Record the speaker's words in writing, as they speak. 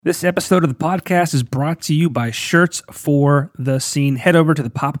This episode of the podcast is brought to you by Shirts for the Scene. Head over to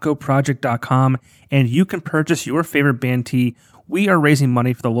the popkoproject.com and you can purchase your favorite band tee. We are raising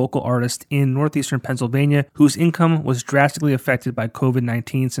money for the local artist in northeastern Pennsylvania whose income was drastically affected by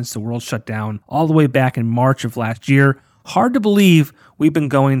COVID-19 since the world shut down all the way back in March of last year. Hard to believe we've been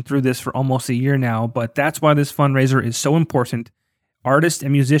going through this for almost a year now, but that's why this fundraiser is so important. Artists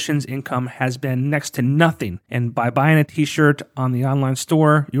and musicians' income has been next to nothing, and by buying a t-shirt on the online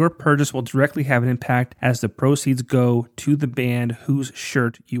store, your purchase will directly have an impact as the proceeds go to the band whose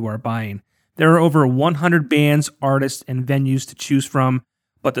shirt you are buying. There are over 100 bands, artists, and venues to choose from,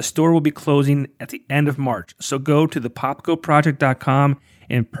 but the store will be closing at the end of March, so go to thepopkoproject.com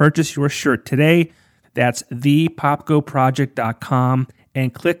and purchase your shirt today. That's thepopkoproject.com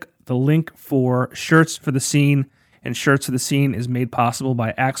and click the link for Shirts for the Scene. And Shirts for the Scene is made possible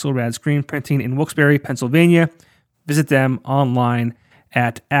by Axelrad Screen Printing in Wilkes-Barre, Pennsylvania. Visit them online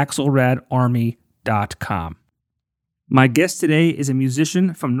at axelradarmy.com. My guest today is a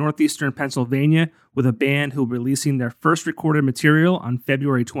musician from northeastern Pennsylvania with a band who will be releasing their first recorded material on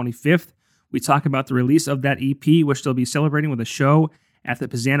February 25th. We talk about the release of that EP, which they'll be celebrating with a show at the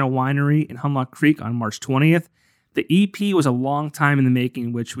Pizzano Winery in Hunlock Creek on March 20th. The EP was a long time in the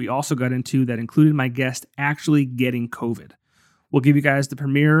making, which we also got into that included my guest actually getting COVID. We'll give you guys the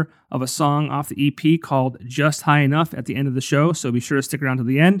premiere of a song off the EP called Just High Enough at the end of the show, so be sure to stick around to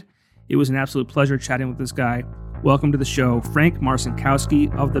the end. It was an absolute pleasure chatting with this guy. Welcome to the show, Frank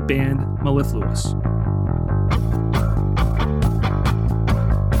Marcinkowski of the band Mellifluous.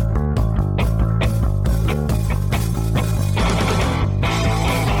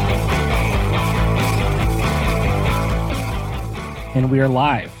 And we are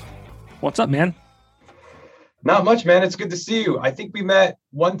live. What's up, man? Not much, man. It's good to see you. I think we met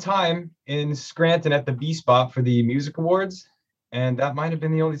one time in Scranton at the B Spot for the music awards, and that might have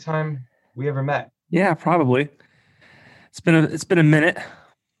been the only time we ever met. Yeah, probably. It's been a minute.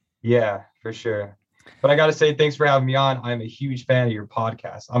 Yeah, for sure. But I got to say, thanks for having me on. I'm a huge fan of your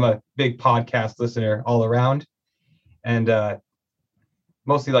podcast. I'm a big podcast listener all around, and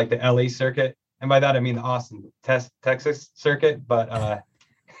mostly like the LA circuit. And by that, I mean the Austin, Texas circuit. But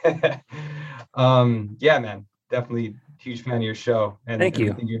yeah, man, definitely huge fan of your show. And thank you.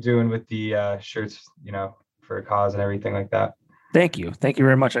 Everything you're doing with the shirts, for a cause and everything like that. Thank you. Thank you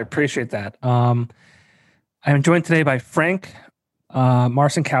very much. I appreciate that. I'm joined today by Frank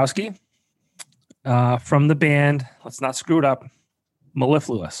Marcinkowski from the band, let's not screw it up,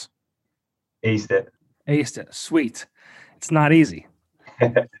 Mellifluous. Aced it. Sweet. It's not easy.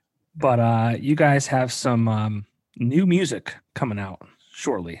 But you guys have some new music coming out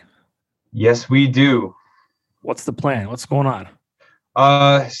shortly. Yes, we do. What's the plan? What's going on?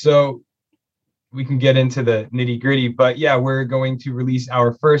 So we can get into the nitty gritty, but yeah, we're going to release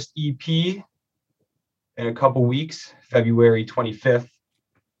our first EP in a couple weeks, February 25th.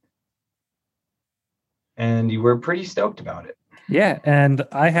 And we're pretty stoked about it. Yeah, and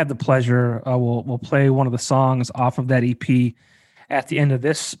I had the pleasure, we'll play one of the songs off of that EP at the end of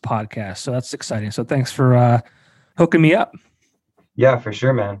this podcast. So that's exciting. So thanks for hooking me up. Yeah, for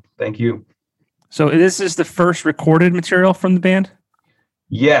sure, man. Thank you. So this is the first recorded material from the band?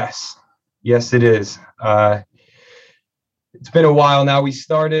 Yes, it is. It's been a while now. We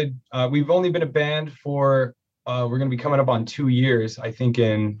started, we've only been a band for, we're going to be coming up on 2 years, I think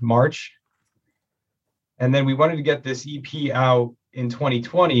in March. And then we wanted to get this EP out in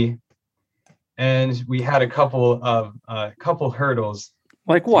 2020. And we had a couple hurdles.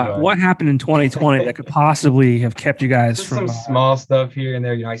 Like what? What happened in 2020 that could possibly have kept you guys just from some small stuff here and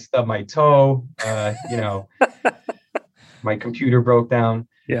there? I stubbed my toe. My computer broke down.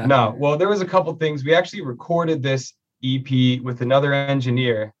 Yeah. No, well, there was a couple things. We actually recorded this EP with another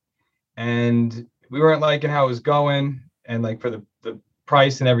engineer, and we weren't liking how it was going. And like for the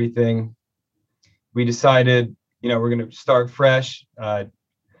price and everything, we decided, we're gonna start fresh.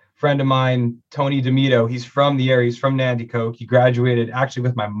 Friend of mine, Tony DeMito, he's from the area. He's from Nanticoke. He graduated actually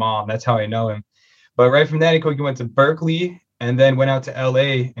with my mom. That's how I know him. But right from Nanticoke, he went to Berkeley and then went out to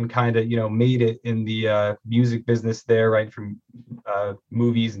LA and kind of, made it in the music business there, right, from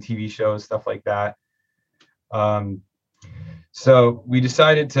movies and TV shows, stuff like that. So we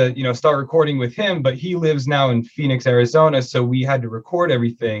decided to, start recording with him, but he lives now in Phoenix, Arizona. So we had to record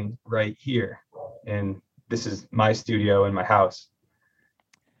everything right here. And this is my studio in my house.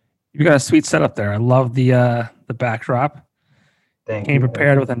 You got a sweet setup there. I love the backdrop. Thank you. Came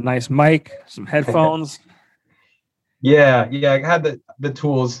prepared with a nice mic, some headphones. Yeah. I had the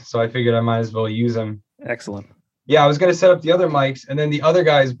tools, so I figured I might as well use them. Excellent. Yeah, I was going to set up the other mics, and then the other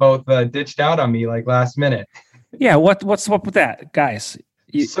guys both ditched out on me like last minute. Yeah, what's up with that, guys?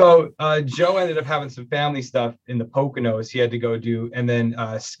 So Joe ended up having some family stuff in the Poconos he had to go do. And then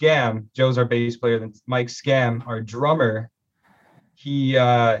Scam, Joe's our bass player. Then Mike Scam, our drummer, he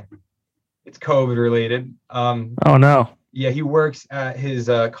it's COVID related. Oh no. Yeah, he works at his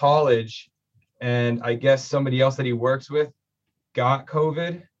college, and I guess somebody else that he works with got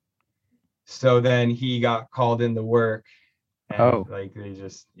COVID. So then he got called into work, and like they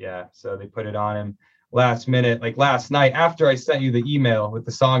just so they put it on him last minute, like last night after I sent you the email with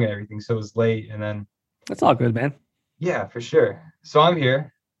the song and everything. So it was late, and then that's all good, man. Yeah, for sure. So I'm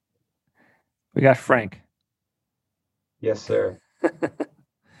here. We got Frank. Yes, sir.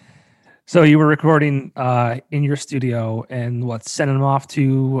 So you were recording in your studio and sending them off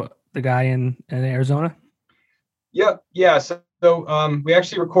to the guy in Arizona? Yep. Yeah. So we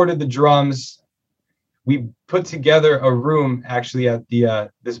actually recorded the drums. We put together a room actually at the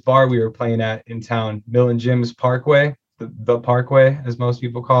this bar we were playing at in town, Mill and Jim's Parkway, the Parkway, as most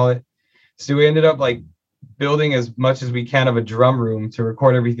people call it. So we ended up like building as much as we can of a drum room to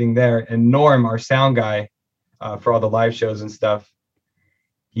record everything there. And Norm, our sound guy, for all the live shows and stuff,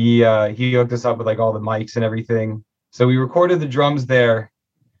 he hooked us up with like all the mics and everything. So we recorded the drums there.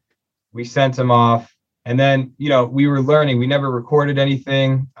 We sent them off, and then we were learning. We never recorded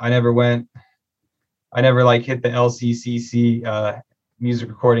anything. I never like hit the LCCC music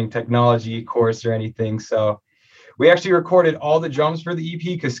recording technology course or anything. So we actually recorded all the drums for the EP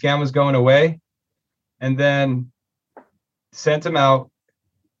because Scam was going away, and then sent them out.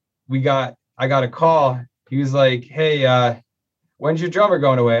 I got a call. He was like, "Hey, when's your drummer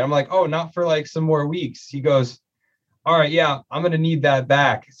going away?" I'm like, "Oh, not for like some more weeks." He goes, "All right, yeah, I'm going to need that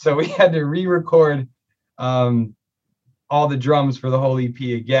back." So we had to re-record all the drums for the whole EP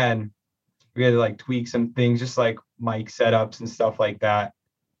again. We had to like tweak some things, just like mic setups and stuff like that.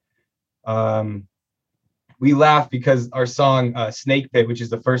 We laughed because our song Snake Pit, which is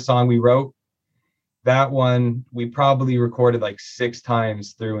the first song we wrote, that one we probably recorded like 6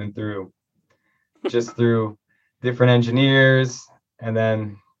 times through and through, just through different engineers and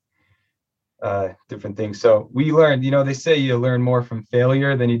then different things. So we learned, they say you learn more from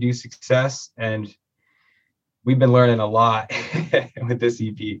failure than you do success. And we've been learning a lot with this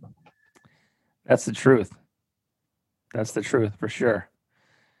EP. That's the truth. That's the truth for sure.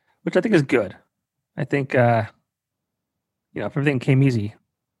 Which I think is good. I think, if everything came easy,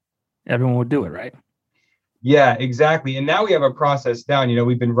 everyone would do it, right? Yeah, exactly. And now we have our process down.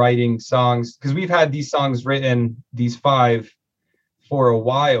 We've been writing songs because we've had these songs written, these 5, for a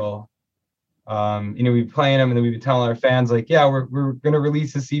while. We've been playing them, and then we've been telling our fans like, yeah, we're going to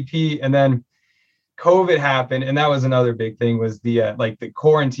release this EP. And then COVID happened. And that was another big thing, was the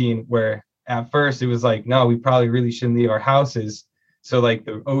quarantine, where at first it was like, no, we probably really shouldn't leave our houses. So like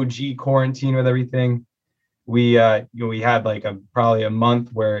the OG quarantine with everything, we had like probably a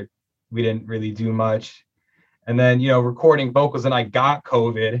month where we didn't really do much. And then, recording vocals, and I got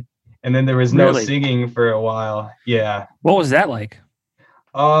COVID, and then there was no singing for a while. Yeah. What was that like?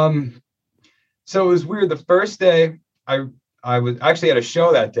 So it was weird. The first day I was actually at a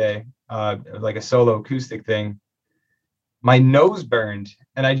show that day, like a solo acoustic thing. My nose burned,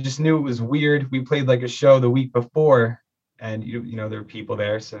 and I just knew it was weird. We played like a show the week before, and there were people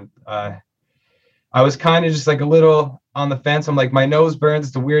there. So I was kind of just like a little on the fence. I'm like, my nose burns.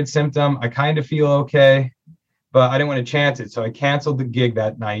 It's a weird symptom. I kind of feel okay, but I didn't want to chance it. So I canceled the gig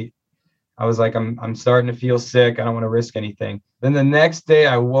that night. I was like, I'm starting to feel sick. I don't want to risk anything. Then the next day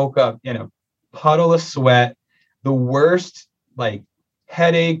I woke up in a puddle of sweat, the worst like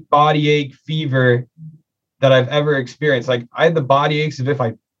headache, body ache, fever that I've ever experienced. Like I had the body aches as if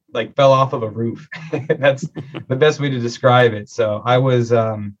I like fell off of a roof. That's the best way to describe it. So I was,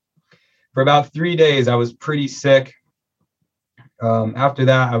 for about 3 days, I was pretty sick. After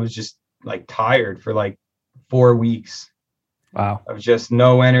that, I was just like tired for like 4 weeks. Wow. Of just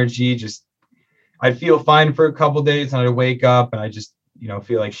no energy. Just, I'd feel fine for a couple days, and I'd wake up and I just,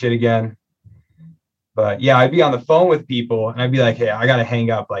 feel like shit again. But yeah, I'd be on the phone with people and I'd be like, hey, I got to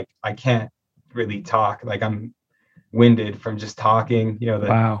hang up. Like, I can't really talk. Like, I'm winded from just talking,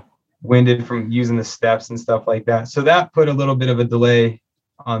 winded from using the steps and stuff like that. So that put a little bit of a delay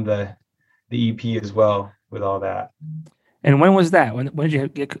on the EP as well with all that. And when was that? When did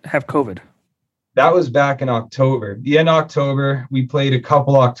you have COVID? That was back in October. The end of October, we played a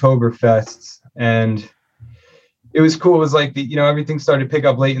couple Oktoberfests, and it was cool. It was like everything started to pick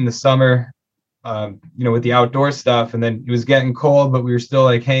up late in the summer, with the outdoor stuff, and then it was getting cold, but we were still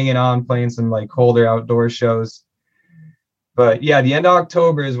like hanging on, playing some like colder outdoor shows. But yeah, the end of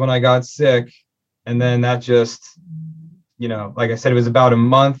October is when I got sick, and then that just, like I said, it was about a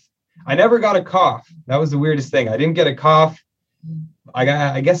month. I never got a cough. That was the weirdest thing. I didn't get a cough.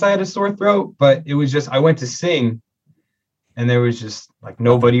 I guess I had a sore throat, but it was just, I went to sing and there was just like Nothing.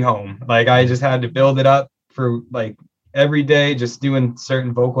 nobody home. Like I just had to build it up for like every day, just doing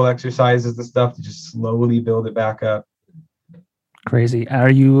certain vocal exercises and stuff to just slowly build it back up. Crazy. How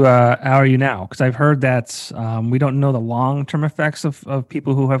are you now? Because I've heard that we don't know the long term effects of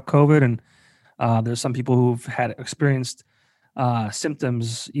people who have COVID, and there's some people who've had experienced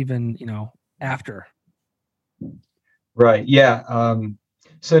symptoms even after. Right. Yeah.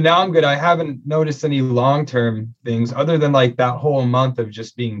 So now I'm good. I haven't noticed any long-term things other than like that whole month of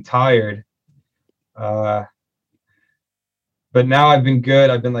just being tired. Uh, but now I've been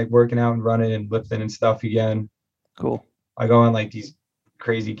good. I've been like working out and running and lifting and stuff again. Cool. I go on like these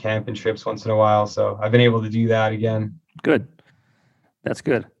crazy camping trips once in a while, so I've been able to do that again. Good. That's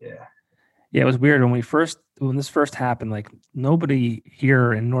good. Yeah. Yeah, it was weird when this first happened. Like nobody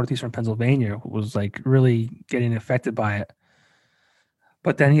here in northeastern Pennsylvania was like really getting affected by it.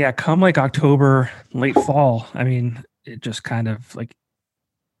 But then, yeah, come like October, late fall, I mean, it just kind of like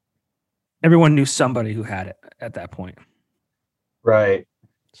everyone knew somebody who had it at that point. Right.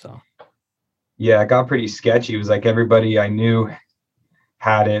 So, Yeah, it got pretty sketchy. It was like everybody I knew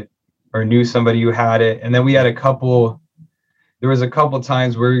had it or knew somebody who had it. And then we had there was a couple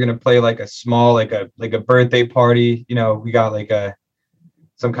times where we were gonna play like a small, like a birthday party. We got like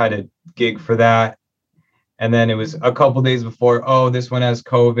some kind of gig for that. And then it was a couple days before, oh, this one has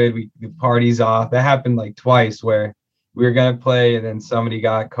COVID. The party's off. That happened like twice where we were gonna play and then somebody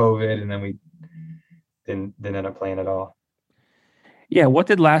got COVID and then we didn't end up playing at all. yeah, what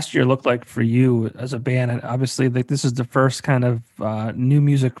did last year look like for you as a band? And obviously, like this is the first kind of new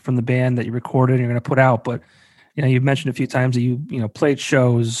music from the band that you recorded and you're going to put out. But you've mentioned a few times that you played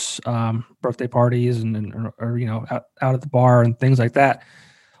shows, birthday parties, or out at the bar and things like that.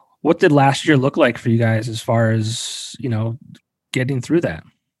 What did last year look like for you guys as far as getting through that?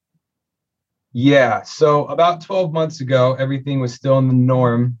 Yeah. So about 12 months ago, everything was still in the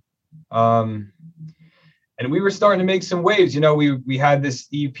norm. And we were starting to make some waves. We had this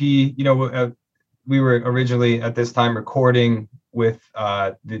EP. We were originally at this time recording with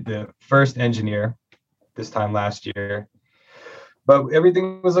the first engineer this time last year, but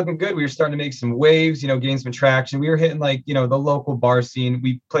everything was looking good. We were starting to make some waves, gain some traction. We were hitting like the local bar scene.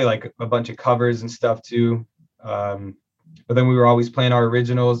 We play like a bunch of covers and stuff too, but then we were always playing our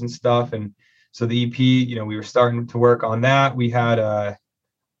originals and stuff. And so the EP, we were starting to work on that. We had a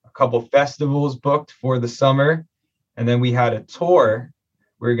couple festivals booked for the summer, and then we had a tour.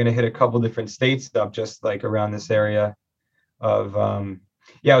 We were going to hit a couple different states up just like around this area of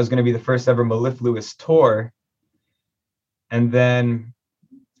it was going to be the first ever Mellifluous tour. And then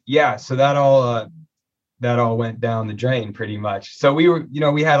so that all went down the drain pretty much. So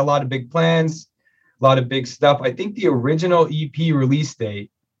we had a lot of big plans, a lot of big stuff. I think the original EP release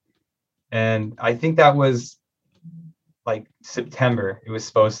date, and I think that was like September it was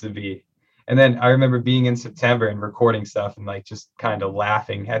supposed to be. And then I remember being in September and recording stuff and like just kind of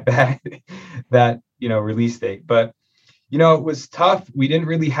laughing at that release date. But it was tough. We didn't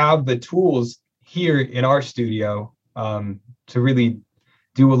really have the tools here in our studio to really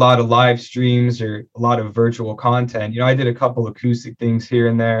do a lot of live streams or a lot of virtual content. I did a couple acoustic things here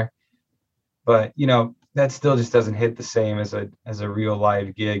and there, but that still just doesn't hit the same as a real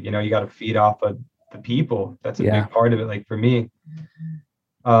live gig. You got to feed off of the people. That's a big part of it, like for me.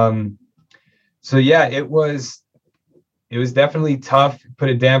 So yeah, it was definitely tough. It put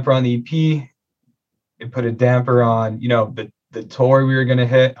a damper on the EP. It put a damper on the tour we were going to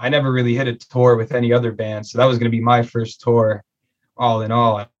hit. I never really hit a tour with any other band, so that was going to be my first tour all in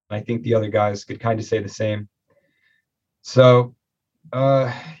all. I think the other guys could kind of say the same. So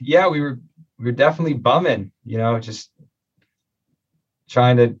we were definitely bumming, just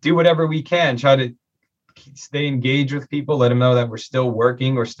trying to do whatever we can, try to stay engaged with people, let them know that we're still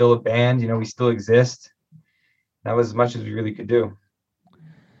working, we're still a band, we still exist. That was as much as we really could do.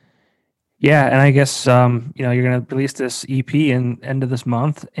 Yeah, and I guess you're going to release this EP in end of this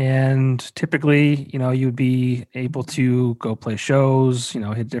month, and typically you'd be able to go play shows,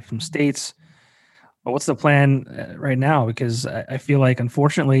 hit different states. But what's the plan right now? Because I feel like,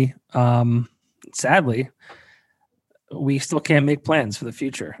 unfortunately, sadly, we still can't make plans for the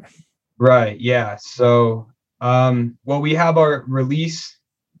future. Right. Yeah. So, we have our release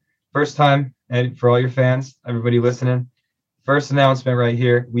first time, and for all your fans, everybody listening, first announcement right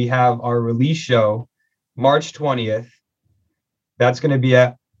here. We have our release show March 20th. That's going to be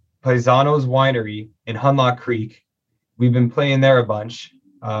at Paisano's Winery in Hunlock Creek. We've been playing there a bunch.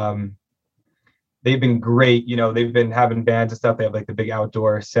 They've been great. They've been having bands and stuff. They have like the big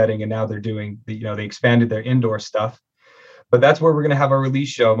outdoor setting, and now they're doing they expanded their indoor stuff. but that's where we're gonna have our release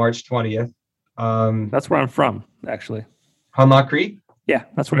show, March 20th. That's where I'm from, actually. Hunlock Creek. Yeah,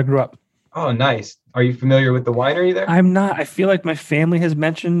 that's where I grew up. Oh, nice. Are you familiar with the winery there? I'm not. I feel like my family has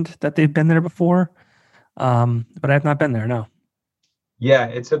mentioned that they've been there before, but I've not been there. No. Yeah,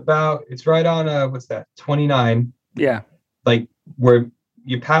 it's right on what's that? 29. Yeah. Like where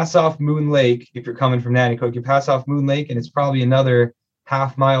you pass off Moon Lake if you're coming from Nanticoke, you pass off Moon Lake and it's probably another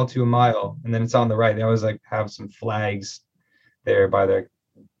half mile to a mile, and then it's on the right. They always like have some flags there by their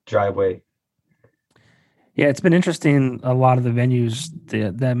driveway. Yeah, it's been interesting. A lot of the venues,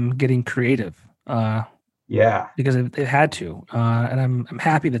 them getting creative. Yeah, because they've had to, and I'm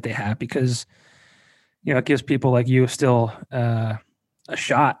happy that they have, because it gives people like you still a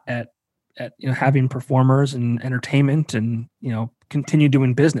shot at having performers and entertainment, and continue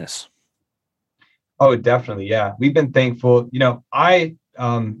doing business. Oh, definitely. Yeah, we've been thankful. I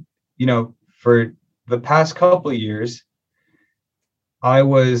for the past couple of years, I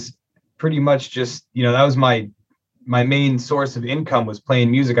was pretty much just that was my main source of income, was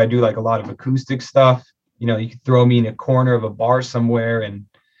playing music. I do like a lot of acoustic stuff. You could throw me in a corner of a bar somewhere and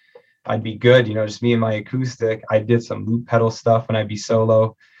I'd be good, just me and my acoustic. I did some loop pedal stuff when I'd be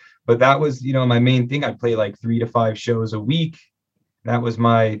solo, but that was, my main thing. I'd play like 3 to 5 shows a week. That was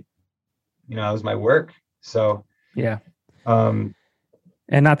my work. So, yeah.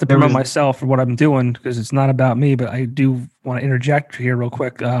 And not to promote myself for what I'm doing, because it's not about me, but I do want to interject here real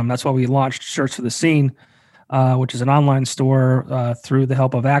quick. That's why we launched Shirts for the Scene, which is an online store through the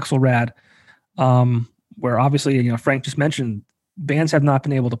help of Axelrad, where obviously, Frank just mentioned bands have not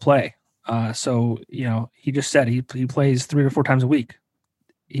been able to play. So, he just said he plays 3 or 4 times a week.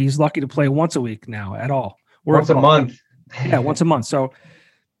 He's lucky to play once a week now at all. Once a month. Yeah, once a month. So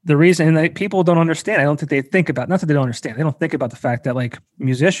the reason that people don't understand, I don't think they think about, not that they don't understand, they don't think about the fact that like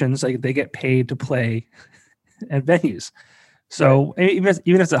musicians, like they get paid to play at venues. So right. even if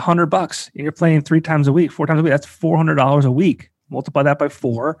it's $100 and you're playing 3 times a week, 4 times a week, that's $400 a week. Multiply that by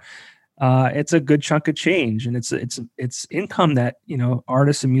 4. It's a good chunk of change, and it's income that,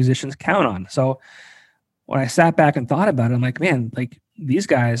 artists and musicians count on. So when I sat back and thought about it, I'm like, man, like these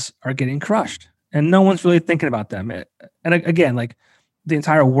guys are getting crushed and no one's really thinking about them. And again, like the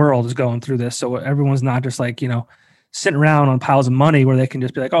entire world is going through this. So everyone's not just like, sitting around on piles of money where they can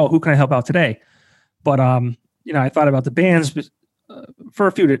just be like, oh, who can I help out today? But, I thought about the bands for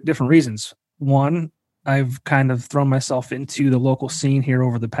a few different reasons. One, I've kind of thrown myself into the local scene here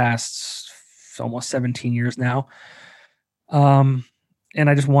over the past almost 17 years now. And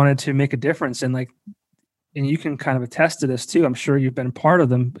I just wanted to make a difference. And you can kind of attest to this too. I'm sure you've been part of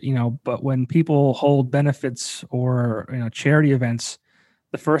them, but when people hold benefits or, charity events,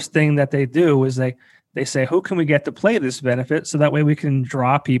 the first thing that they do is they say, who can we get to play this benefit? So that way we can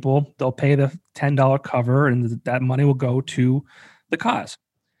draw people. They'll pay the $10 cover and that money will go to the cause.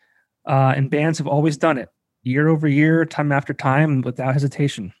 And bands have always done it year over year, time after time, without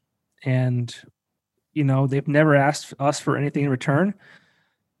hesitation. And, they've never asked us for anything in return.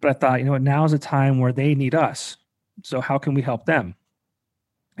 But I thought, now is a time where they need us. So how can we help them?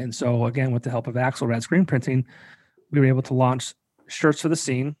 And so, again, with the help of Axelrad Screen Printing, we were able to launch Shirts for the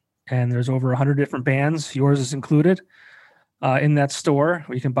Scene. And there's over 100 different bands. Yours is included in that store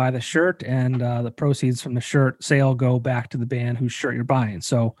where you can buy the shirt, and the proceeds from the shirt sale go back to the band whose shirt you're buying.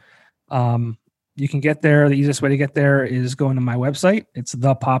 So you can get there. The easiest way to get there is going to my website. It's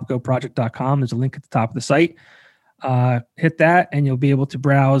thepopkoproject.com. There's a link at the top of the site. Hit that and you'll be able to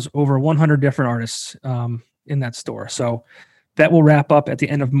browse over 100 different artists in that store. So that will wrap up at the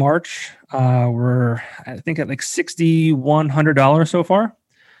end of March. We're, I think, at like $6,100 so far.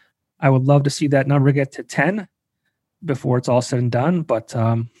 I would love to see that number get to 10 before it's all said and done. But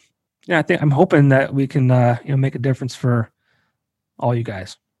I'm hoping that we can make a difference for all you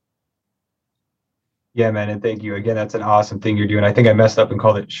guys. Yeah, man, and thank you again. That's an awesome thing you're doing. I think I messed up and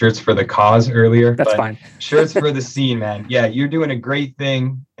called it Shirts for the Cause earlier. That's fine. Shirts for the Scene, man. Yeah, you're doing a great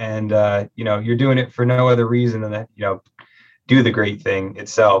thing, and you're doing it for no other reason than that do the great thing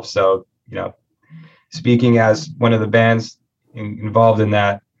itself. So speaking as one of the bands involved in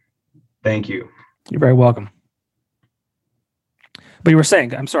that, thank you. You're very welcome. But you were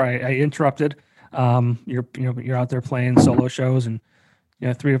saying, I'm sorry, I interrupted. You're out there playing solo shows and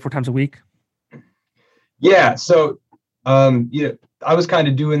 3 or 4 times a week. Yeah, so I was kind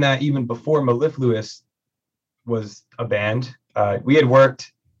of doing that even before Mellifluous was a band. We had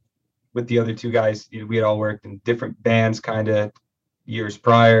worked with the other 2 guys. We had all worked in different bands kind of years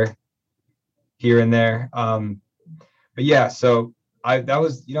prior, here and there. But yeah, so that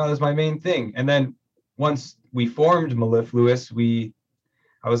was my main thing. And then once we formed Mellifluous, we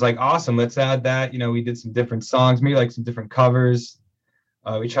I was like, awesome, let's add that. We did some different songs, maybe like some different covers.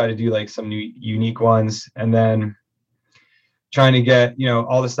 We try to do like some new unique ones, and then trying to get,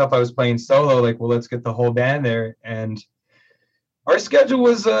 all the stuff I was playing solo, like, well, let's get the whole band there. And our schedule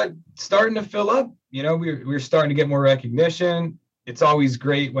was starting to fill up. We were starting to get more recognition. It's always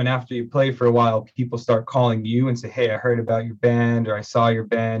great when after you play for a while, people start calling you and say, hey, I heard about your band, or I saw your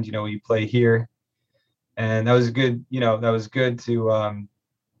band, you play here. And that was good. That was good to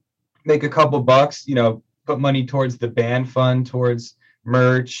make a couple bucks, put money towards the band fund, towards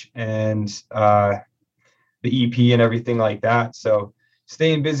merch and the EP and everything like that. So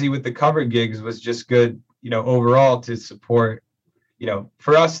staying busy with the cover gigs was just good, overall to support,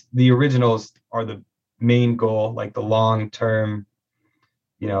 for us, the originals are the main goal, like the long-term,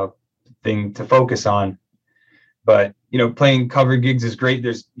 thing to focus on. But, playing cover gigs is great.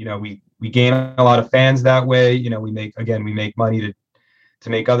 There's, we gain a lot of fans that way. We make money to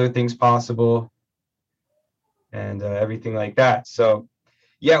make other things possible and everything like that. So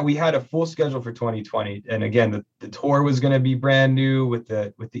yeah, we had a full schedule for 2020. And again, the tour was going to be brand new with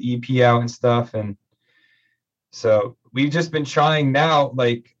the EP out and stuff. And so we've just been trying now,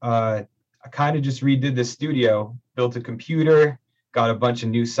 like, I kind of just redid the studio, built a computer, got a bunch of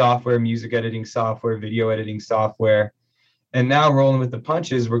new software, music editing software, video editing software. And now rolling with the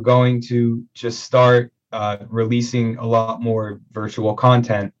punches, we're going to just start releasing a lot more virtual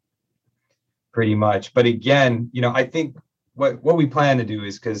content pretty much. But again, I think what we plan to do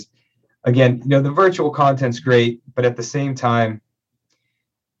is, because again, the virtual content's great, but at the same time,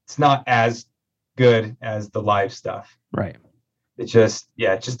 it's not as good as the live stuff. Right. It just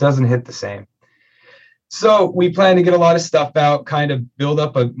doesn't hit the same. So we plan to get a lot of stuff out, kind of build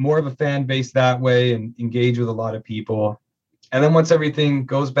up more of a fan base that way and engage with a lot of people. And then once everything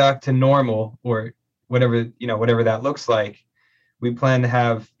goes back to normal, or whatever that looks like, we plan to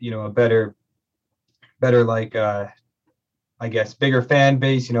have, a better like, I guess, bigger fan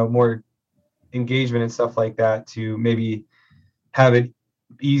base, more engagement and stuff like that, to maybe have it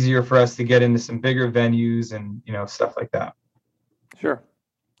easier for us to get into some bigger venues and, stuff like that. Sure.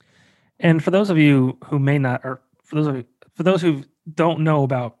 And for those of you who may not, or for those who don't know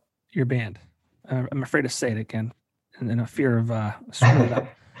about your band, I'm afraid to say it again, in a fear of screwing it up.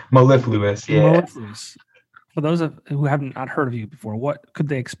 Mellifluous, yeah. Mellifluous. For those who haven't not heard of you before, what could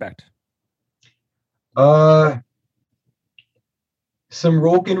they expect? Some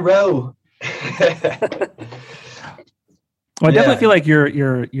rock and roll. Well, I definitely feel like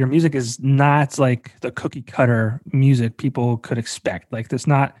your music is not like the cookie cutter music people could expect. Like it's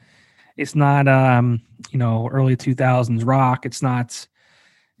not early 2000s rock. It's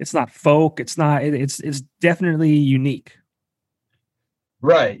not folk. It's definitely unique.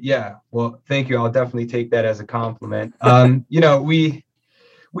 Right. Yeah. Well, thank you. I'll definitely take that as a compliment.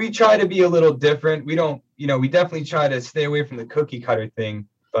 We try to be a little different. We don't, we definitely try to stay away from the cookie cutter thing,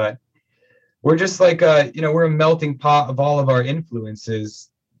 but we're just like, we're a melting pot of all of our influences.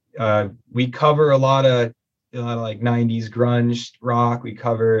 We cover a lot of like 90s grunge rock. We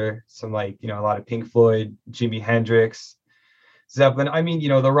cover some like, a lot of Pink Floyd, Jimi Hendrix, Zeppelin. I mean,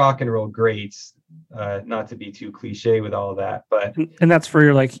 the rock and roll greats, not to be too cliche with all of that, but. And that's for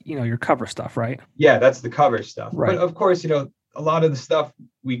your, like, your cover stuff, right? Yeah, that's the cover stuff. Right. But of course, a lot of the stuff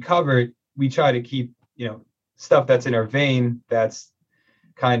we cover, we try to keep, stuff that's in our vein, that's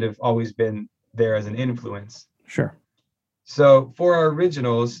kind of always been there as an influence. Sure. So for our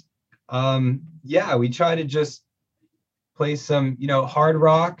originals, we try to just play some, hard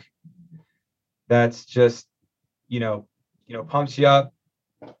rock that's just, pumps you up,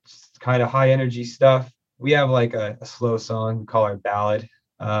 kind of high energy stuff. We have like a slow song we call our ballad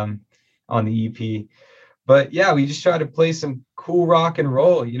on the EP. But yeah, we just try to play some cool rock and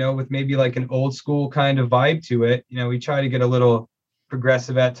roll, with maybe like an old school kind of vibe to it. We try to get a little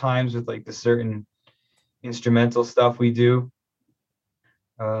progressive at times with like the certain instrumental stuff we do.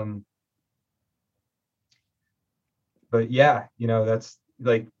 But yeah, that's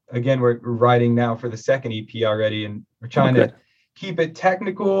like, again, we're writing now for the second EP already, and we're trying to keep it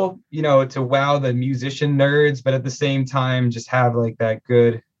technical, to wow the musician nerds, but at the same time, just have like that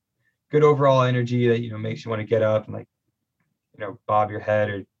good overall energy that, makes you want to get up and like, bob your head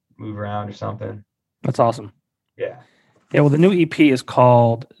or move around or something. That's awesome. Yeah. Yeah. Well, the new EP is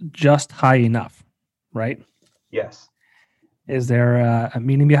called Just High Enough, right? Yes. Is there a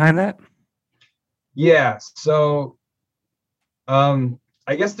meaning behind that? Yeah. So,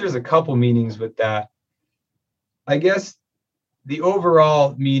 I guess there's a couple meanings with that. I guess the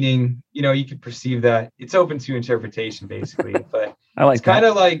overall meaning, you could perceive that it's open to interpretation, basically, but I like it's kind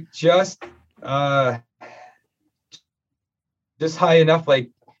of like just just high enough, like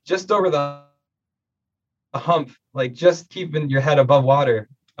just over the hump, like just keeping your head above water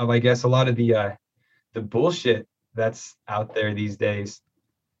of, I guess, a lot of the bullshit that's out there these days.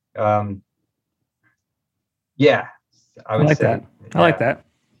 Yeah, I would like say. that. I like that.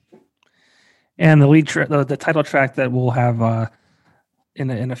 And the lead track, the title track that we'll have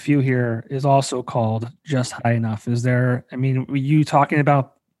in a few here is also called "Just High Enough." Is there? I mean, were you talking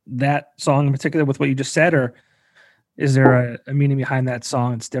about that song in particular with what you just said, or is there a meaning behind that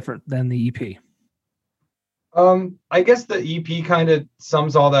song that's different than the EP? I guess the EP kind of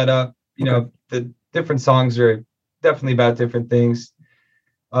sums all that up. You know, the different songs are definitely about different things.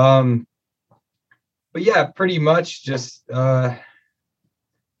 But yeah, pretty much just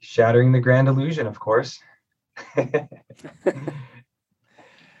shattering the grand illusion, of course.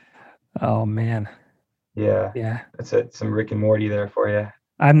 Oh man. Yeah. That's it. Some Rick and Morty there for you.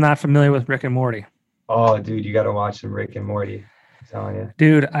 I'm not familiar with Rick and Morty. Oh, dude, you got to watch some Rick and Morty. I'm telling you.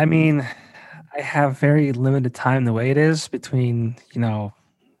 Dude, I mean, I have very limited time the way it is between,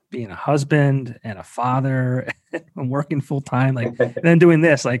 being a husband and a father and working full time, like, and then doing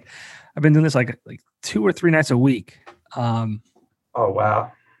this. Like, I've been doing this like 2 or 3 nights a week. Oh,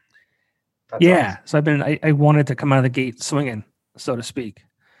 wow. That's awesome. So I wanted to come out of the gate swinging, so to speak.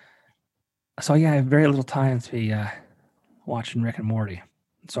 So yeah, I have very little time to be watching Rick and Morty.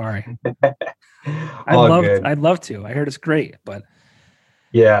 Sorry. I'd love to. I heard it's great, but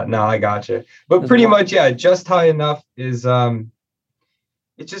yeah, no, I gotcha. But pretty much, yeah, Just High Enough is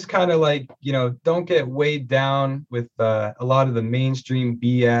it's just kind of like, don't get weighed down with a lot of the mainstream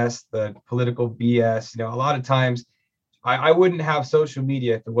BS, the political BS. A lot of times I wouldn't have social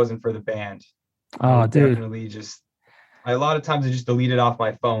media if it wasn't for the band. Oh, dude. Definitely a lot of times I just delete it off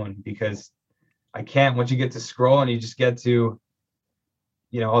my phone because I can't, once you get to scroll and you just get to,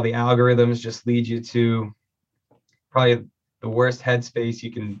 all the algorithms just lead you to probably the worst headspace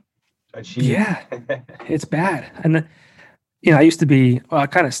you can achieve. Yeah, it's bad. And, I used to be, I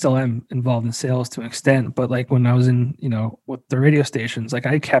kind of still am involved in sales to an extent, but like when I was in, with the radio stations, like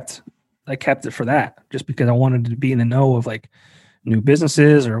I kept it for that just because I wanted to be in the know of like new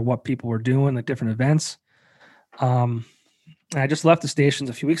businesses or what people were doing, like different events. I just left the stations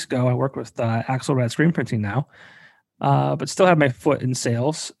a few weeks ago. I work with Axelrad Screen Printing now, but still have my foot in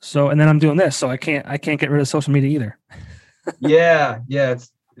sales. So, and then I'm doing this, so I can't get rid of social media either. Yeah,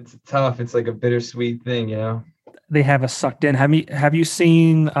 it's tough. It's like a bittersweet thing, They have us sucked in. Have you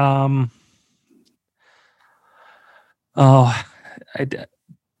seen? The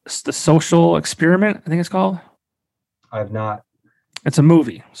Social Experiment, I think it's called. I have not. It's a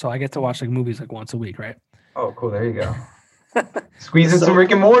movie, so I get to watch like movies like once a week, right? Oh, cool. There you go. Squeeze in some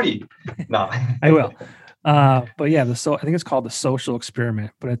Rick and Morty. No, I will. But yeah, I think it's called The Social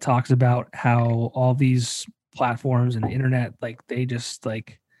Experiment, but it talks about how all these platforms and the internet, like they just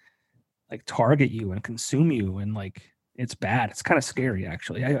like target you and consume you, and like it's bad. It's kind of scary,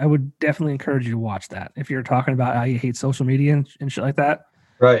 actually. I would definitely encourage you to watch that if you're talking about how you hate social media and shit like that.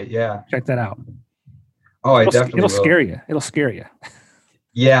 Right. Yeah. Check that out. Oh, it'll scare you. It'll scare you.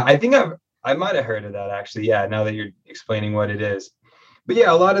 Yeah, I think I might have heard of that actually. Yeah, now that you're explaining what it is. But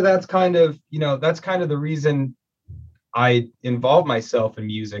yeah, a lot of that's kind of, that's kind of the reason I involve myself in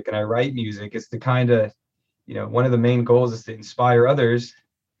music and I write music is to kind of, one of the main goals is to inspire others,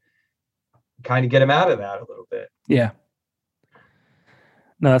 kind of get them out of that a little bit. Yeah.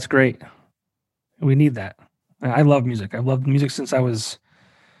 No, that's great. We need that. I love music. I've loved music since I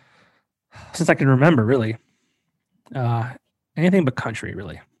can remember, really. Anything but country,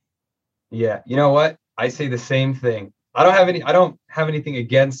 really. Yeah. You know what? I say the same thing. I don't have anything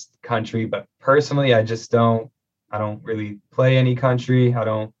against country, but personally, I don't really play any country. I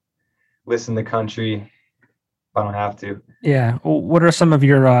don't listen to country if I don't have to. Yeah. Well, what are some of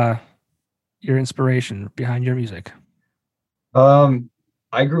your inspiration behind your music? I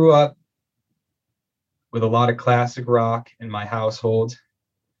grew up with a lot of classic rock in my household.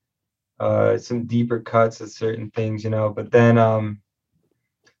 Some deeper cuts of certain things, but then,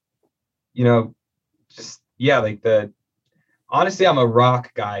 honestly, I'm a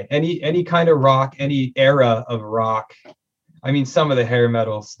rock guy. Any kind of rock, any era of rock. I mean, some of the hair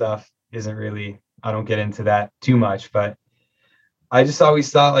metal stuff isn't really, I don't get into that too much, but I just always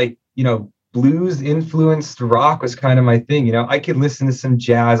thought like, blues influenced rock was kind of my thing. I could listen to some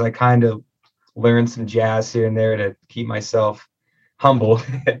jazz. I kind of learned some jazz here and there to keep myself humble.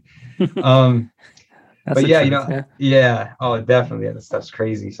 But yeah, oh, definitely. Yeah, that stuff's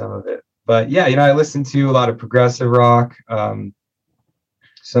crazy, some of it. But yeah, I listen to a lot of progressive rock. Some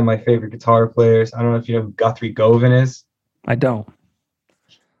of my favorite guitar players. I don't know if you know who Guthrie Govan is. I don't.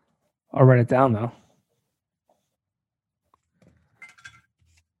 I'll write it down though.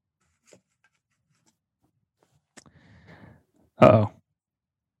 Uh-oh.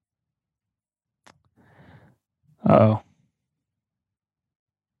 Uh-oh.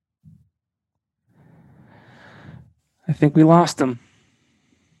 I think we lost him.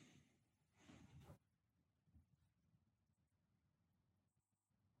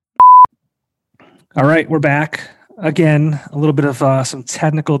 All right, we're back again. A little bit of some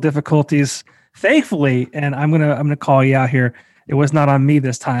technical difficulties, thankfully, and I'm gonna call you out here. It was not on me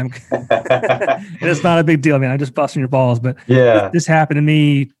this time. It's not a big deal, man. I'm just busting your balls, but Yeah. this happened to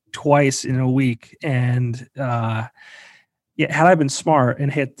me twice in a week, and yeah, had I been smart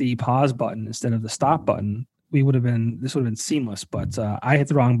and hit the pause button instead of the stop button, this would have been seamless. But I hit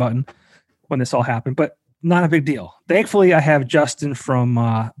the wrong button when this all happened, but not a big deal. Thankfully, I have Justin from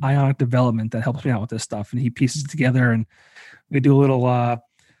Ionic Development that helps me out with this stuff, and he pieces it together, and we do a little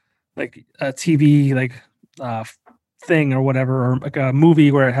like a TV thing or whatever, or like a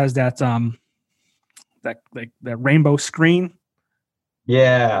movie where it has that that rainbow screen.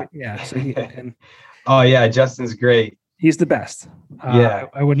 Yeah. Yeah. So and Oh yeah, Justin's great. he's the best. Yeah.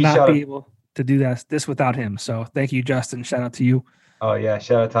 I would He not shot be a- able to do this without him. So thank you, Justin. Shout out to you. Oh yeah,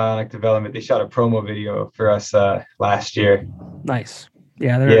 shout out to Ionic Development. They shot a promo video for us last year. Nice.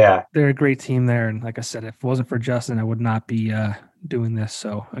 Yeah, they're a great team there. And like I said, if it wasn't for Justin, I would not be doing this.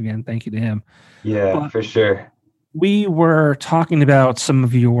 So again, thank you to him. Yeah, But for sure. we were talking about some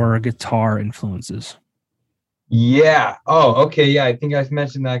of your guitar influences. Yeah. Oh, okay. Yeah, I think I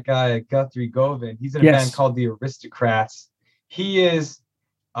mentioned that guy, Guthrie Govan. He's in a band called the Aristocrats. He is,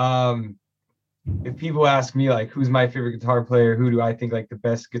 if people ask me like who's my favorite guitar player, who do I think like the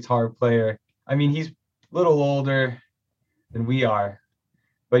best guitar player? I mean, he's a little older than we are,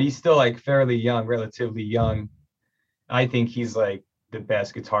 but he's still like fairly young, relatively young. I think he's like the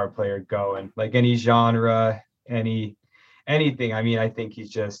best guitar player going, like any genre, anything. I mean, I think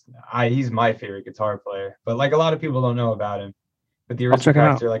he's my favorite guitar player, but like a lot of people don't know about him. But the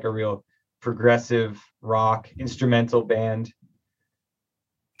Aristocrats are like a real progressive rock instrumental band.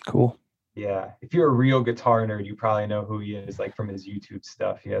 Cool. Yeah. If you're a real guitar nerd, you probably know who he is, like from his YouTube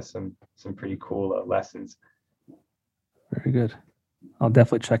stuff. He has some pretty cool lessons. Very good. I'll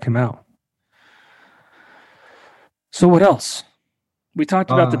definitely check him out. So what else? We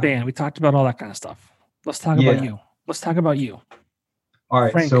talked about the band. We talked about all that kind of stuff. Let's talk about you. Let's talk about you. All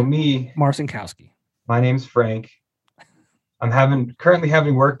right. Frank So me, Marcinkowski. My name's Frank. I'm currently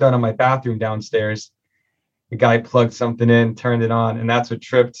having work done on my bathroom downstairs. The guy plugged something in, turned it on, and that's what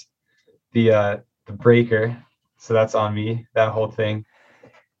tripped the breaker. So that's on me, that whole thing.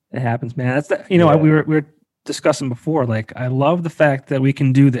 It happens, man. That's the, we were discussing before. Like, I love the fact that we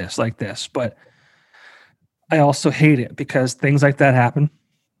can do this like this, but I also hate it because things like that happen.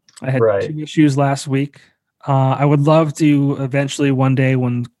 I had 2 issues last week. I would love to eventually one day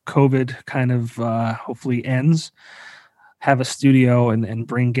when COVID kind of hopefully ends, have a studio and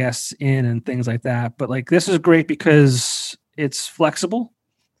bring guests in and things like that. But like, this is great because it's flexible.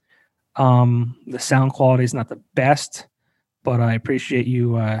 The sound quality is not the best, but I appreciate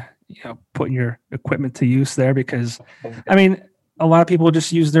you, putting your equipment to use there because, I mean, a lot of people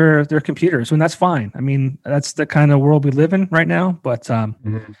just use their computers, and that's fine. I mean, that's the kind of world we live in right now. But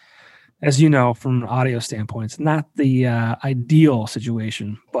as you know, from an audio standpoint, it's not the ideal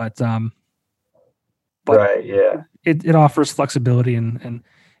situation. But right, yeah, it offers flexibility, and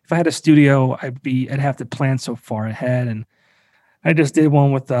if I had a studio, I'd have to plan so far ahead. And I just did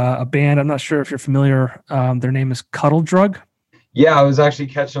one with a band. I'm not sure if you're familiar. Their name is Cuddle Drug. Yeah, I was actually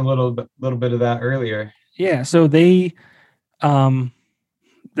catching a little bit of that earlier. Yeah, so they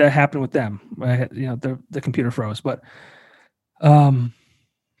that happened with them. The computer froze, but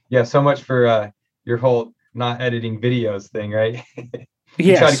yeah, so much for your whole not editing videos thing, right?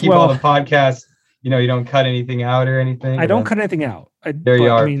 You try to keep all the podcasts. You don't cut anything out or anything. I don't cut anything out.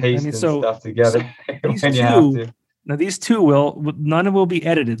 Pasting stuff together when you have to. Now these two none will be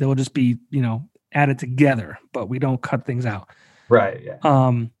edited. They will just be, added together, but we don't cut things out. Right. Yeah.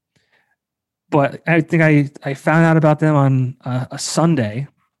 But I think I found out about them on a Sunday,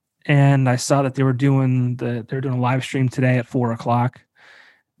 and I saw that they were doing a live stream today at 4:00.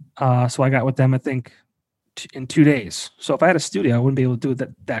 So I got with them, I think, in 2 days. So if I had a studio, I wouldn't be able to do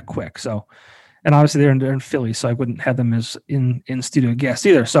it that quick. So, and obviously they're in Philly, so I wouldn't have them as in studio guests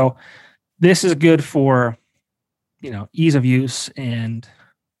either. So this is good for, ease of use and,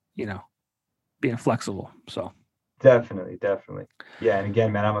 being flexible. So. Definitely. Yeah. And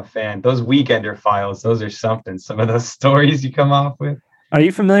again, man, I'm a fan. Those Weekender files, those are something. Some of those stories you come off with. Are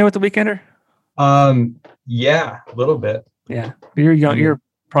you familiar with the Weekender? Yeah, a little bit. Yeah. You're young. You're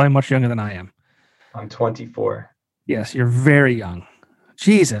probably much younger than I am. I'm 24. Yes, you're very young.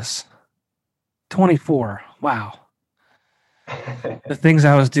 Jesus. 24. Wow. The things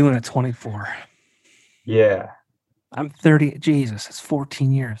I was doing at 24. Yeah. I'm 30. Jesus, it's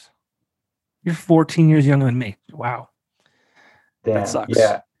 14 years. You're 14 years younger than me. Wow. That Damn. sucks.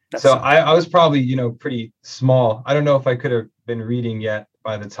 Yeah. That So sucks. I was probably, pretty small. I don't know if I could have been reading yet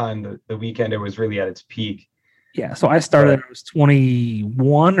by the time the Weekender was really at its peak. Yeah. So I started, But I was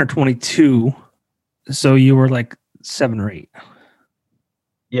 21 or 22. So you were like 7 or 8.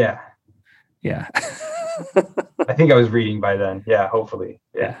 yeah, Yeah. I think I was reading by then. Yeah, hopefully.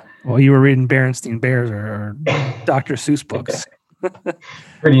 Yeah. Well, you were reading Berenstain Bears or Dr. Seuss books.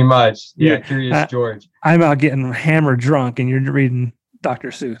 Pretty much. Yeah. Yeah. Curious George. I'm out getting hammered drunk and you're reading Dr.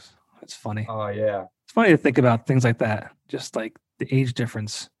 Seuss. It's funny. Oh, yeah. It's funny to think about things like that. Just like the age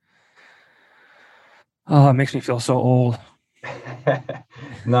difference. Oh, it makes me feel so old.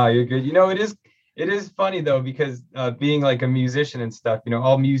 No, you're good. It is funny though, because being like a musician and stuff,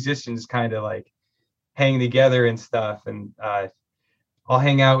 all musicians kind of like hang together and stuff. And I'll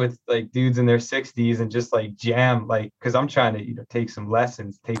hang out with like dudes in their 60s and just like jam, like, because I'm trying to, take some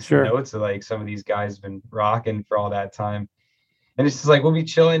lessons, take some Sure. notes of like some of these guys have been rocking for all that time. And it's just like we'll be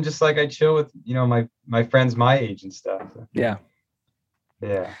chilling just like I chill with, my friends my age and stuff. Yeah.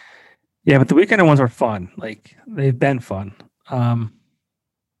 Yeah. Yeah, but the weekend ones are fun. Like they've been fun.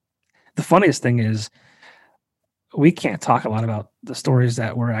 The funniest thing is we can't talk a lot about the stories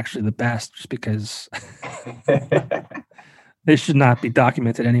that were actually the best just because they should not be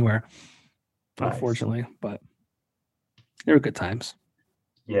documented anywhere, Nice. unfortunately. But they were good times.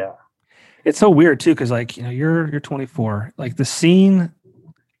 Yeah. It's so weird too, because like you're 24. Like the scene,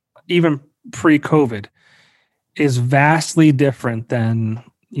 even pre-COVID, is vastly different than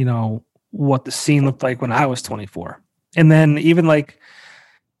what the scene looked like when I was 24. And then even like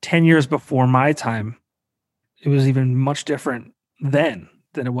 10 years before my time, it was even much different then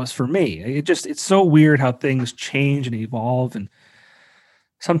than it was for me. It's so weird how things change and evolve, and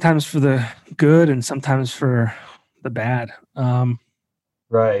sometimes for the good and sometimes for the bad.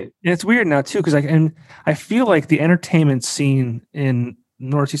 Right. And it's weird now too, because I feel like the entertainment scene in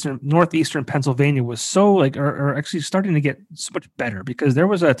northeastern Pennsylvania was so like, or actually starting to get so much better, because there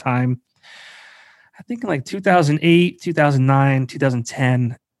was a time, I think in like 2008, 2009,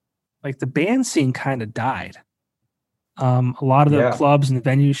 2010, like the band scene kind of died. A lot of the Yeah. clubs and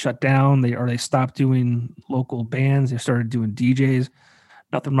venues shut down. They stopped doing local bands. They started doing DJs.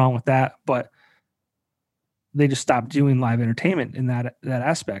 Nothing wrong with that, but they just stopped doing live entertainment in that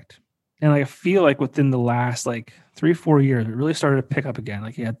aspect. And like, I feel like within the last like 3-4 years, it really started to pick up again.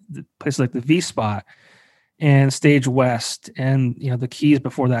 Like you had places like the V Spot and Stage West, and the Keys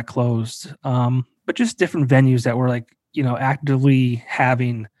before that closed. But just different venues that were like actively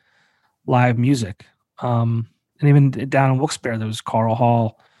having live music. And even down in Wilkes-Barre, there was Carl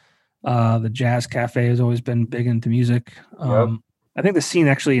Hall. The Jazz Cafe has always been big into music. Yep. I think the scene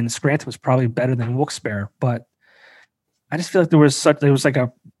actually in Scranton was probably better than Wilkes-Barre, but I just feel like there was like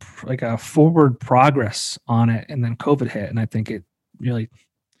a forward progress on it, and then COVID hit, and I think it really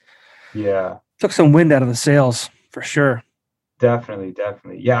took some wind out of the sails for sure. Definitely.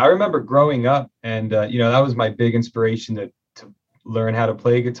 Yeah, I remember growing up, and that was my big inspiration to learn how to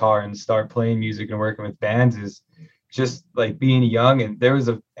play guitar and start playing music and working with bands, is just like being young, and there was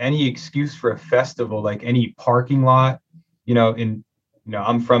any excuse for a festival, like any parking lot,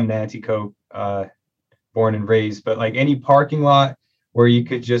 I'm from Nanticoke, born and raised, but like any parking lot where you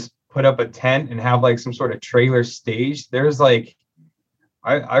could just put up a tent and have like some sort of trailer stage. There's like,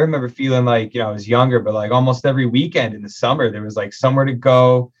 I remember feeling like, I was younger, but like almost every weekend in the summer, there was like somewhere to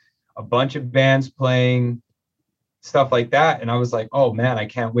go, a bunch of bands playing, stuff like that. And I was like, oh man, I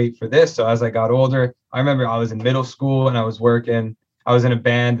can't wait for this. So as I got older, I remember I was in middle school and I was in a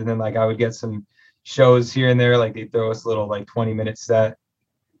band, and then like I would get some shows here and there, like they throw us a little like 20-minute set,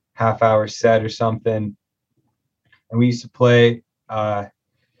 half-hour set or something, and we used to play. Then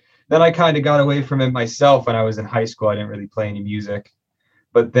I kind of got away from it myself when I was in high school. I didn't really play any music,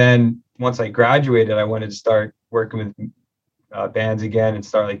 but then once I graduated, I wanted to start working with bands again and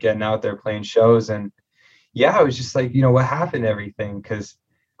start like getting out there playing shows. And yeah, I was just like, what happened to everything? Because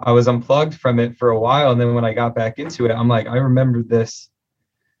I was unplugged from it for a while, and then when I got back into it, I'm like, I remember this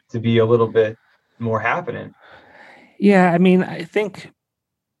to be a little bit more happening. Yeah, I mean, I think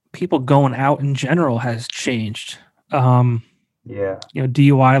people going out in general has changed. Yeah.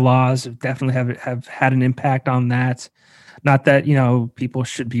 DUI laws have definitely have had an impact on that. Not that people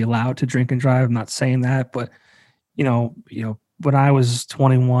should be allowed to drink and drive. I'm not saying that, but when I was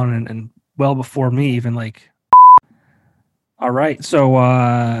 21 and well before me, even like. All right,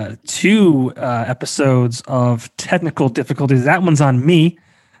 so 2 episodes of technical difficulties. That one's on me.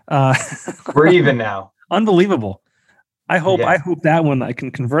 We're even now. Unbelievable. I Yeah. hope that one I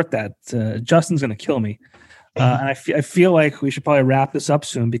can convert that. Justin's going to kill me. And I feel like we should probably wrap this up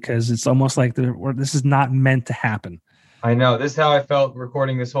soon because it's almost like this is not meant to happen. I know. This is how I felt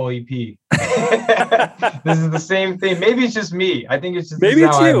recording this whole EP. This is the same thing. Maybe it's just me. I think it's just this Maybe is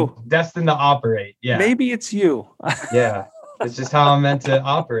it's how I'm you. destined to operate. Yeah. Maybe it's you. Yeah. It's just how I'm meant to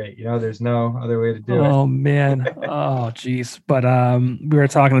operate. There's no other way to do it. Oh man. Oh geez. But we were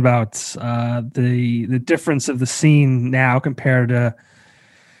talking about the difference of the scene now compared to,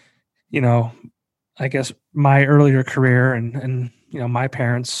 you know, I guess my earlier career and my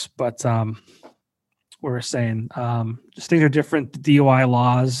parents. But we were saying just things are different. The DUI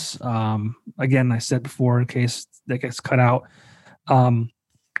laws. Again, I said before, in case that gets cut out. I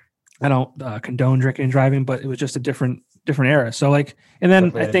don't condone drinking and driving, but it was just a different era. So and then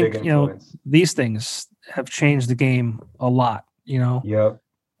Definitely I had a big think influence. these things have changed the game a lot. Yep.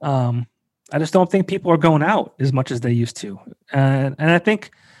 I just don't think people are going out as much as they used to, and I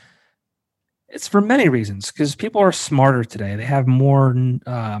think it's for many reasons because people are smarter today. They have more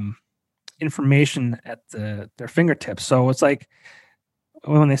information at their fingertips. So it's like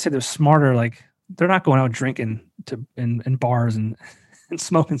when they say they're smarter, like they're not going out drinking in bars and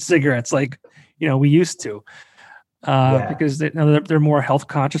smoking cigarettes like we used to. Because they're more health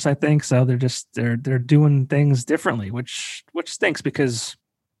conscious, I think. So they're doing things differently, which stinks because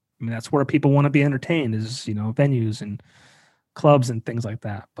that's where people want to be entertained is venues and clubs and things like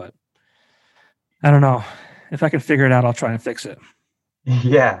that. But I don't know if I can figure it out. I'll try and fix it.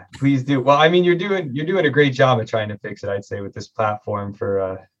 Yeah, please do. Well, I mean, you're doing a great job at trying to fix it, I'd say, with this platform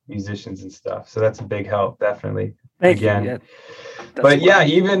for musicians and stuff. So that's a big help, definitely. Thank you. Yeah, but yeah,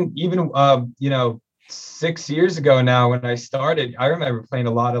 even 6 years ago now when I started, I remember playing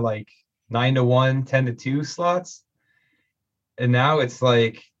a lot of like 9 to 1, 10 to 2 slots. And now it's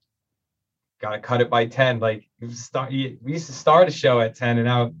like, got to cut it by 10. Like we used to start a show at 10 and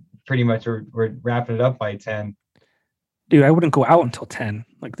now pretty much we're wrapping it up by 10. Dude, I wouldn't go out until 10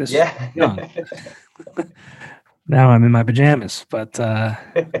 like this. Yeah. Now I'm in my pajamas, but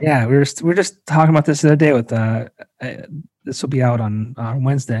yeah, we're just talking about this the other day with this will be out on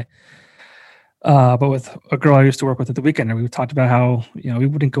Wednesday. But with a girl I used to work with at the weekend, we talked about how, we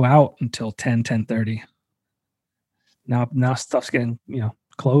wouldn't go out until 10:30. Now stuff's getting,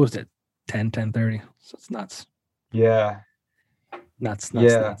 closed at 10:30. So it's nuts. Yeah. Nuts.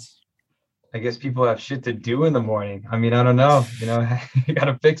 I guess people have shit to do in the morning. I mean, I don't know, you got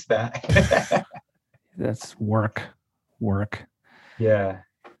to fix that. That's work. Yeah.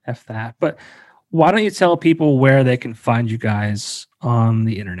 F that. But why don't you tell people where they can find you guys on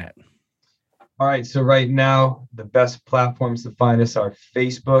the internet? All right. So right now, the best platforms to find us are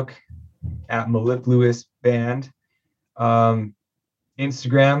Facebook at Mellifluous Band,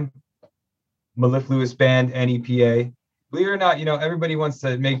 Instagram, Mellifluous Band, NEPA. Believe it or not, everybody wants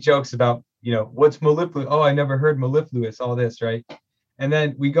to make jokes about, what's Mellifluous? Oh, I never heard Mellifluous, all this, right? And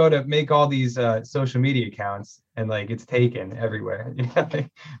then we go to make all these social media accounts and like it's taken everywhere.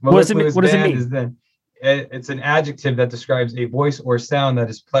 What does it mean? Is then it's an adjective that describes a voice or sound that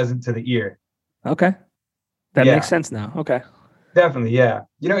is pleasant to the ear. Okay. That makes sense now. Okay. Definitely. Yeah.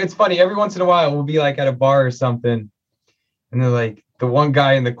 It's funny. Every once in a while we'll be like at a bar or something and they're like the one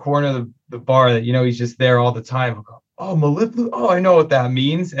guy in the corner of the bar that, he's just there all the time. Will go, oh, Mellifluous. Oh, I know what that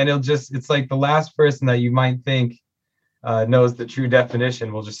means. And it's like the last person that you might think knows the true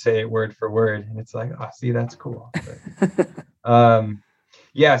definition. We'll just say it word for word. And it's like, oh, see, that's cool. But,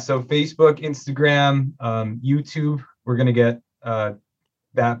 yeah. So Facebook, Instagram, YouTube, we're going to get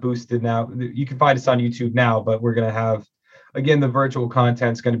that boosted now. You can find us on YouTube now, but we're going to have, again, the virtual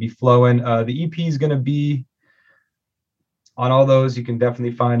content's going to be flowing. The EP is going to be on all those. You can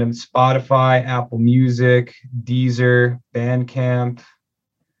definitely find them. Spotify, Apple Music, Deezer, Bandcamp,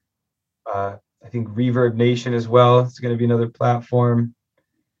 I think Reverb Nation as well. It's going to be another platform.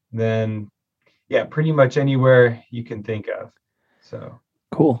 Then, yeah, pretty much anywhere you can think of. So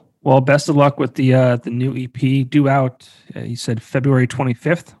cool. Well, best of luck with the new EP due out. You said February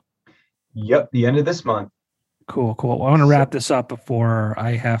 25th. Yep, the end of this month. Cool. Well, I want to wrap this up before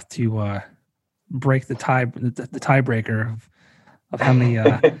I have to break the tiebreaker of how many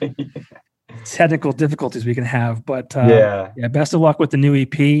technical difficulties we can have. But yeah, best of luck with the new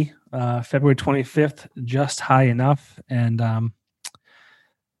EP. February 25th, just high enough, and I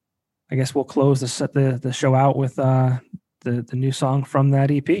guess we'll close the show out with the new song from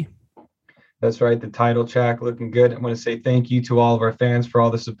that EP. That's right, the title track looking good. I want to say thank you to all of our fans for all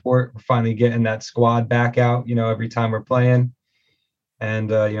the support. We're finally getting that squad back out, every time we're playing, and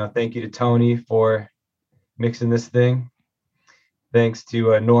thank you to Tony for mixing this thing. Thanks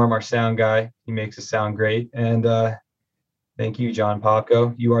to Norm, our sound guy. He makes it sound great, and Thank you, John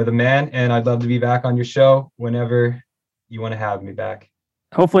Popko. You are the man, and I'd love to be back on your show whenever you want to have me back.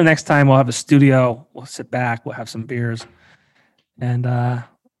 Hopefully next time we'll have a studio. We'll sit back. We'll have some beers, and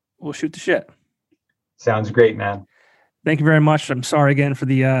we'll shoot the shit. Sounds great, man. Thank you very much. I'm sorry again for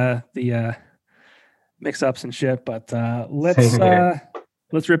the mix-ups and shit, but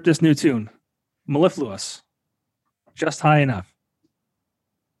let's rip this new tune, Mellifluous, Just High Enough.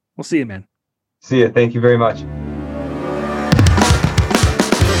 We'll see you, man. See you. Thank you very much.